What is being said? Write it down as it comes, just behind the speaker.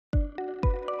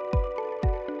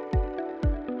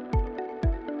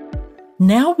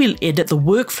Now we'll edit the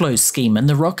workflow scheme in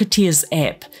the Rocketeers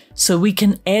app so we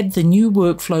can add the new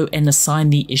workflow and assign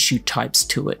the issue types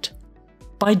to it.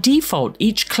 By default,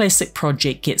 each classic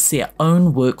project gets their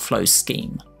own workflow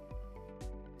scheme.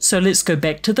 So let's go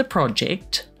back to the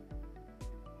project.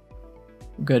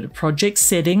 We'll go to Project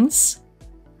Settings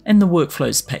and the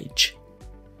Workflows page.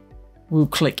 We'll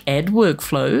click Add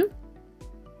Workflow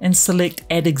and select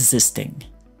Add Existing.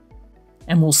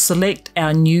 And we'll select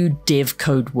our new dev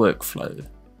code workflow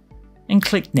and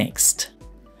click Next.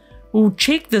 We'll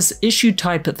check this issue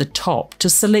type at the top to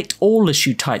select all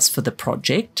issue types for the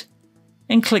project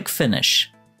and click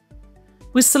Finish.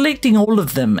 We're selecting all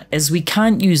of them as we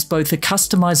can't use both a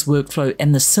customized workflow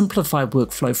and the simplify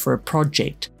workflow for a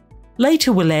project.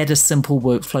 Later we'll add a simple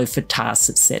workflow for tasks,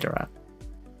 etc.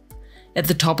 At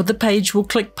the top of the page we'll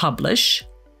click Publish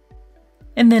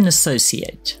and then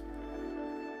Associate.